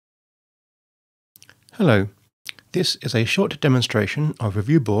Hello, this is a short demonstration of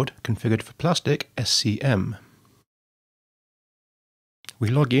Reviewboard configured for Plastic SCM. We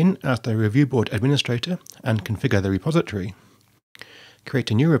log in as the Reviewboard administrator and configure the repository. Create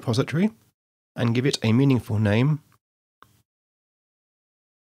a new repository and give it a meaningful name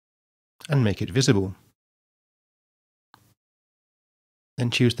and make it visible. Then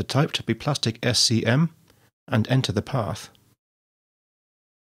choose the type to be Plastic SCM and enter the path.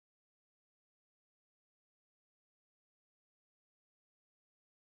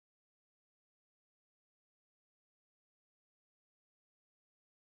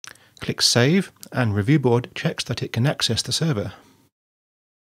 Click Save and Reviewboard checks that it can access the server.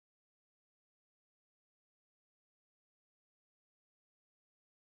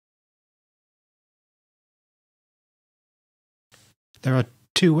 There are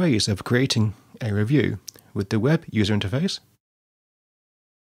two ways of creating a review, with the web user interface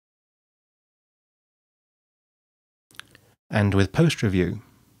and with post review.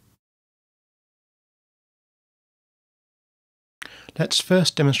 Let's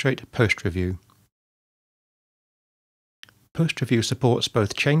first demonstrate post review. Post review supports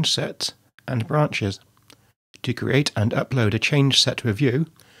both change sets and branches. To create and upload a change set review,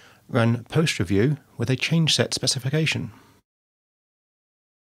 run post review with a change set specification.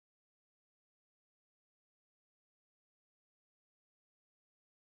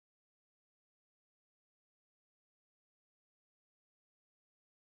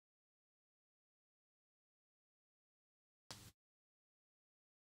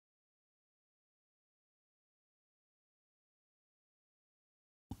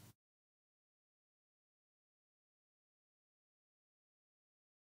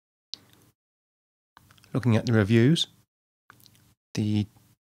 Looking at the reviews, the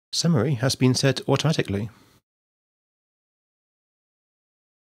summary has been set automatically.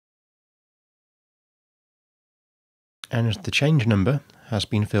 And the change number has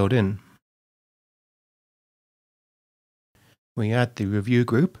been filled in. We add the review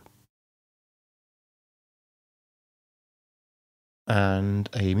group and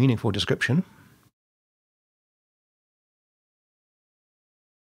a meaningful description.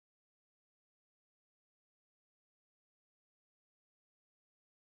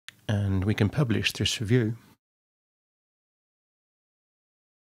 And we can publish this review.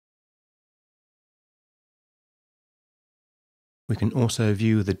 We can also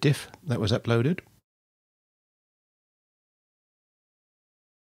view the diff that was uploaded.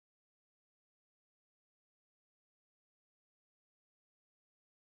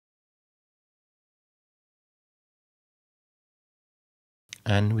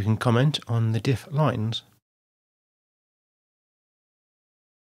 And we can comment on the diff lines.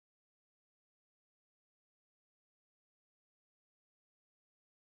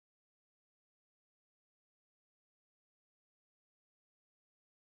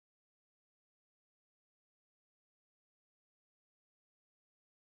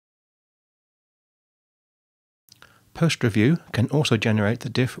 Post review can also generate the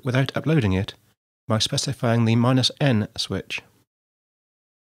diff without uploading it by specifying the -n switch.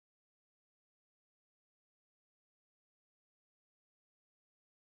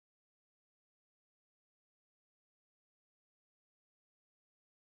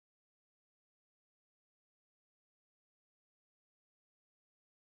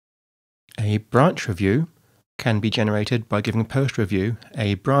 A branch review can be generated by giving post review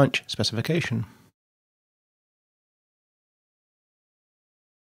a branch specification.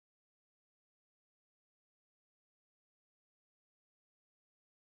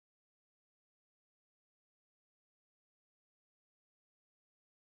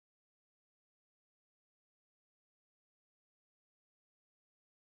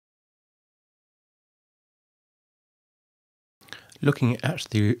 Looking at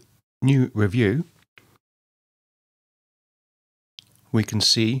the new review, we can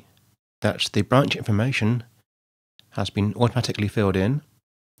see that the branch information has been automatically filled in,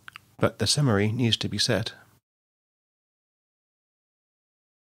 but the summary needs to be set.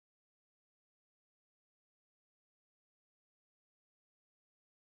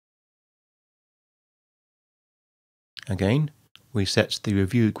 Again, we set the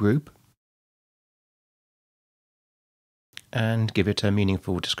review group and give it a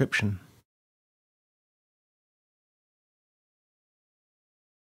meaningful description.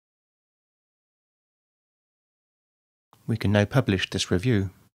 We can now publish this review.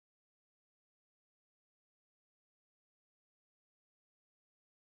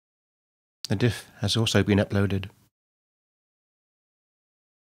 The diff has also been uploaded.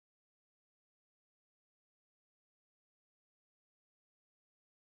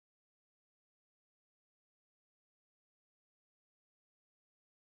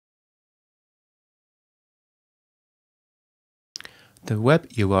 The web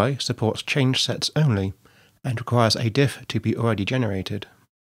UI supports change sets only and requires a diff to be already generated.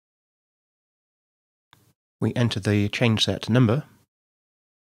 We enter the change set number,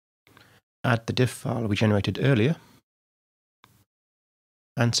 add the diff file we generated earlier,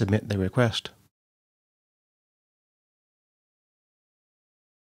 and submit the request.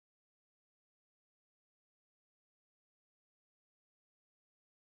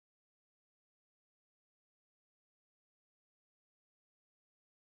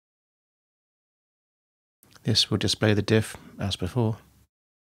 This will display the diff as before.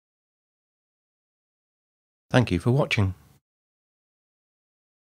 Thank you for watching.